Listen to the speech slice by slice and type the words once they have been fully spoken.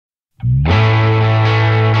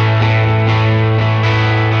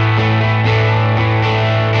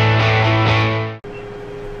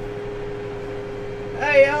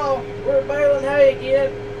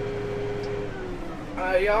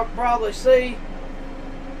probably see,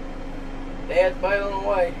 Dad's bailing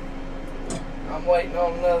away. I'm waiting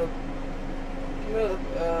on another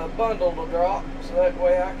bundle to drop, so that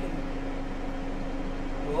way I can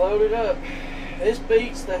load it up. This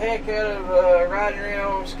beats the heck out of riding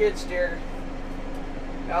around on a skid steer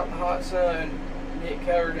out in the hot sun, get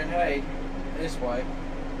covered in hay this way.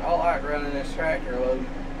 I like running this tractor load.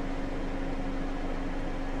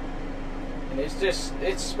 And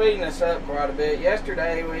it's speeding us up quite a bit.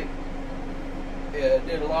 Yesterday we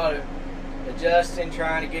did a lot of adjusting,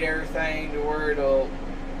 trying to get everything to where it'll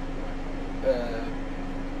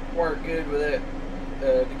work good with it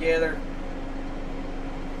together.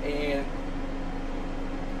 And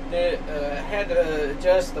had to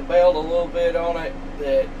adjust the belt a little bit on it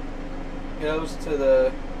that goes to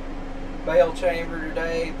the bale chamber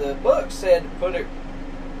today. The book said to put it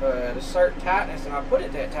at a certain tightness, and I put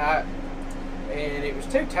it that tight, and it was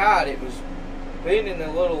too tight. It was bending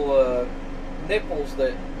the little nipples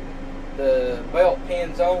that the belt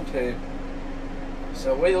pins onto.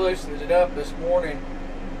 So we loosened it up this morning,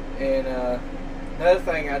 and another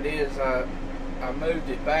thing I did is I moved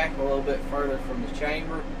it back a little bit further from the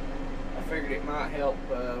chamber. I figured it might help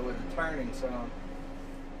with the turning some.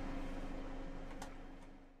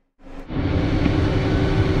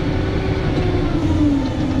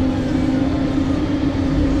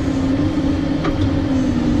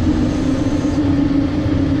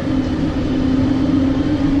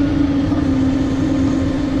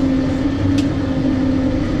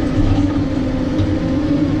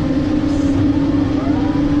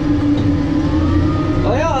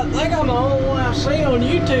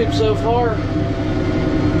 So far,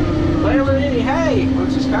 baling any hay,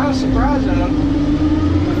 which is kind of surprising.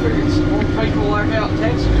 I figured some more people like out in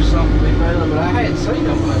Texas or something would be baling, but I hadn't seen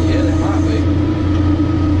nobody yet. It might be.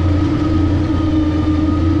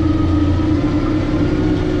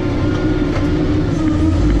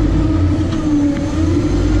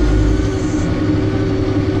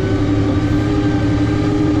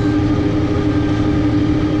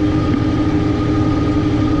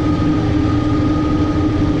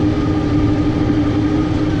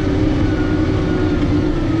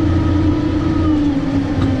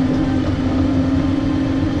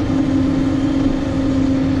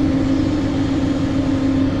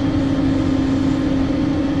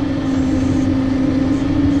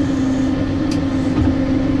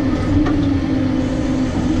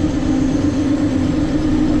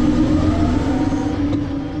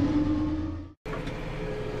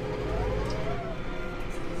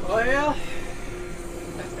 Well,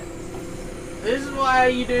 this is why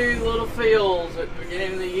you do little fills at the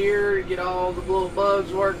beginning of the year. You get all the little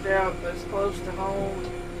bugs worked out that's close to home.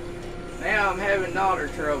 Now I'm having nodder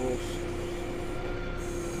troubles.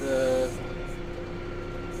 The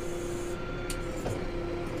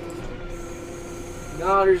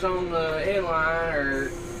nodders on the inline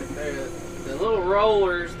are the little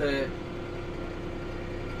rollers that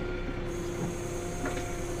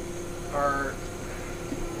are.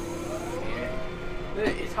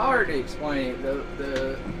 It's hard to explain it.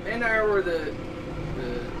 The in there were the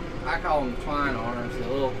I call them twine arms, the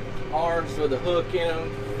little arms with a hook in them.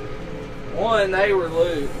 One, they were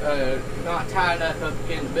loose, not tied enough up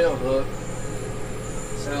against the bill hook.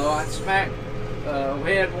 So I smacked.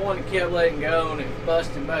 We had one that kept letting go and it was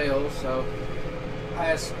busting bales. So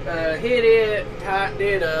I hit it, tightened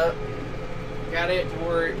it up, got it to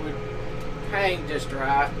where it would hang just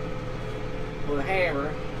right with a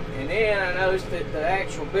hammer. And then I noticed that the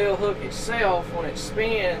actual bill hook itself, when it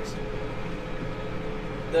spins,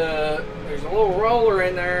 there's a little roller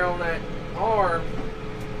in there on that arm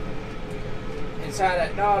inside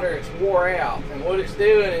that nodder. It's wore out, and what it's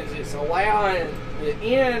doing is it's allowing the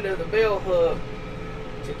end of the bill hook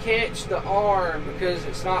to catch the arm because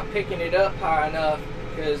it's not picking it up high enough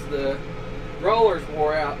because the roller's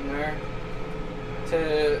wore out in there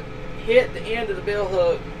to hit the end of the bill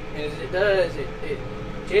hook. And as it does, it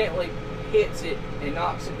gently hits it and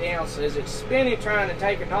knocks it down. So as it's spinning trying to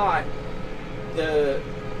take a knot, the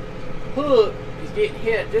hook is getting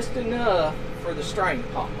hit just enough for the string to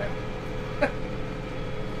pop out.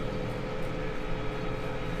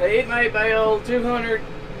 It may bail 200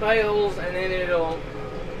 bales and then it'll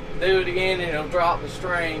do it again and it'll drop the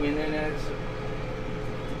string, and then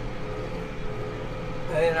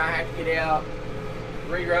I have to get out,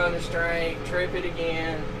 rerun the string, trip it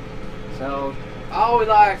again. So I always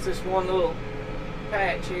like this one little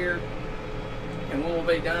patch here and we'll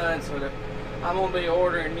be done. So that I'm going to be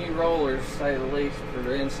ordering new rollers, to say the least, for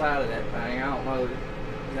the inside of that thing. I don't know the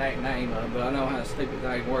exact name of it, but I know how the stupid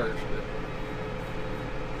thing works.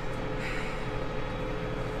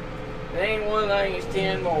 It ain't one thing, it's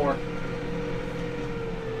 10 more.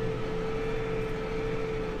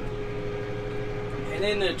 And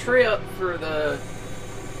then the trip for the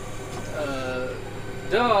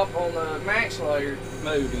dump on the maxillary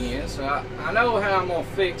moved in, so I know how I'm gonna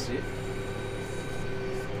fix it.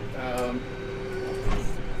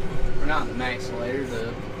 Or not the maxillary,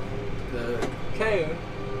 the Kuhn.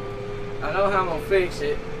 I know how I'm gonna fix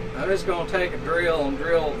it. I'm just gonna take a drill and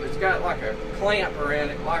drill. It's got like a clamp around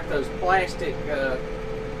it, like those plastic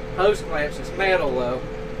hose clamps. It's metal though,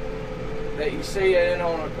 that you see in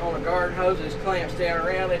on a garden hose. There's clamps down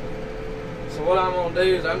around it. So what I'm gonna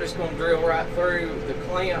do is I'm just gonna drill right through the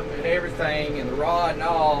clamp and everything, and the rod and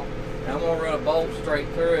all. And I'm gonna run a bolt straight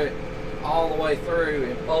through it, all the way through,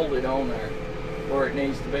 and bolt it on there where it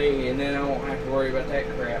needs to be, and then I won't have to worry about that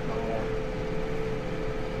crap no more.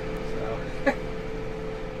 So,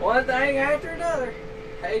 one thing after another.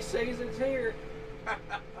 Hay season's here.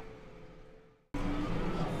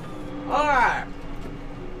 Alright.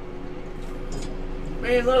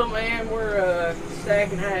 Me and little man, we're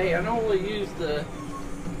stacking hay. I normally use the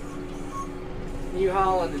New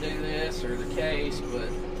Holland to do this, or the case, but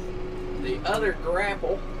the other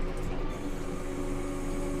grapple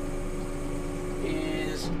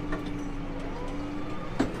is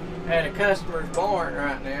at a customer's barn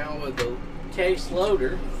right now with the case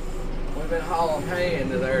loader. We've been hauling hay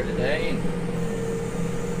into there today, and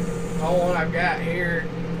the whole one I've got here,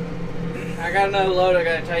 I got another load I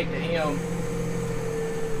gotta take to him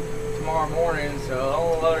tomorrow morning, so the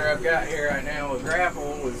only loader I've got here right now with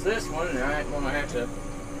grapple was this one, and I'm gonna have to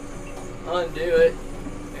undo it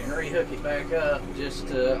and rehook it back up just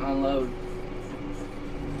to unload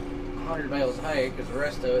 100 bales of hay, because the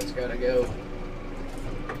rest of it's got to go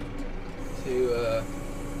to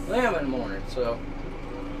them in the morning. So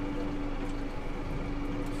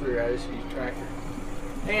I figure I just use the tractor,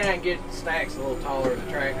 and I can get the stacks a little taller than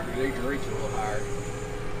the tractor because you can reach a little higher.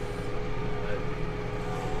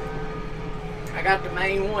 But I got the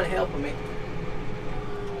main one helping me.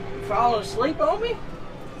 You falling asleep on me?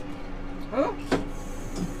 Huh?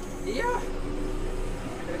 Yeah.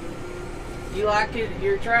 You like it,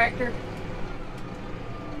 your tractor?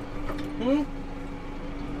 Hmm?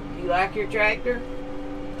 You like your tractor?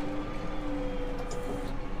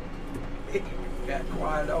 Got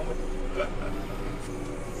quiet on me.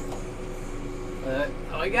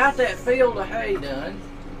 We got that field of hay done.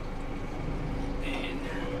 And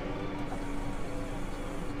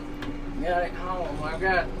got it home. I've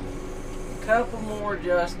got a couple more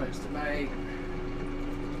adjustments to make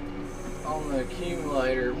on the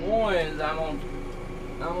accumulator. One is I'm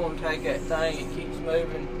gonna take that thing, it keeps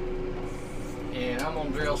moving, and I'm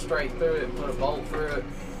gonna drill straight through it and put a bolt through it,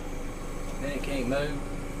 and then it can't move.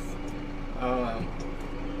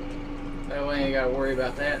 That way I ain't gotta worry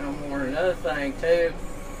about that no more. And another thing too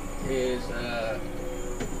is the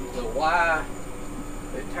Y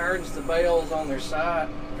that turns the bales on their side,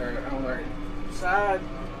 or on their side.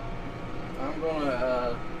 I'm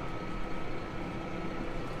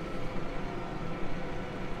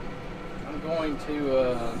going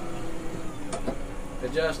to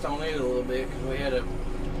adjust on it a little bit, because we had a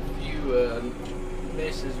few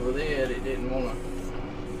misses with it. It didn't want to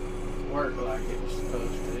work like it was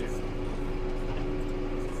supposed to.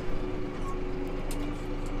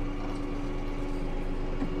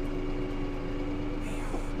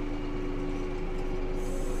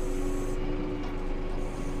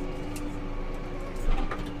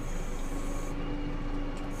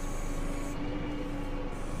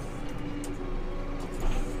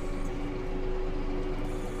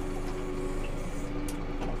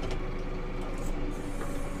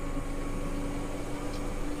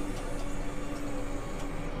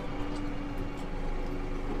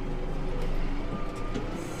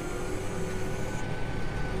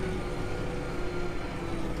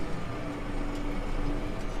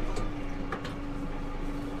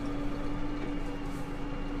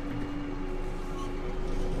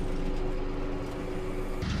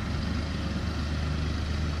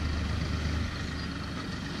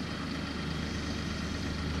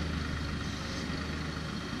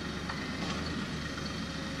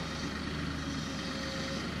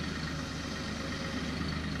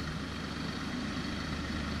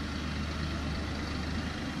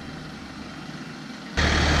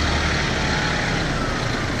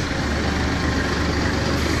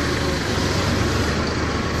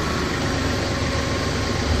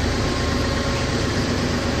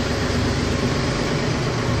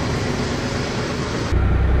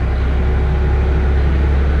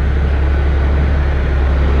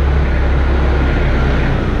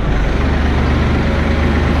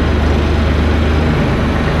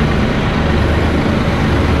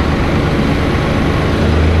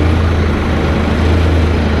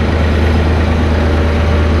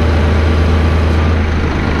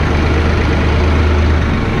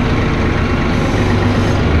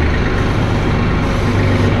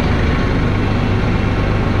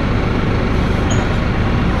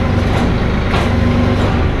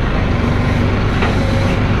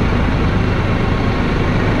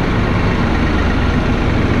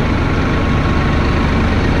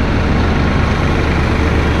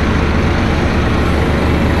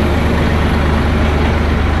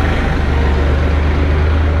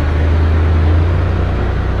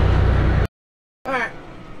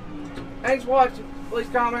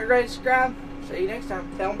 please comment, rate, subscribe. See you next time.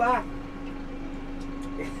 Tell them bye.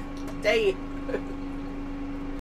 Tell you.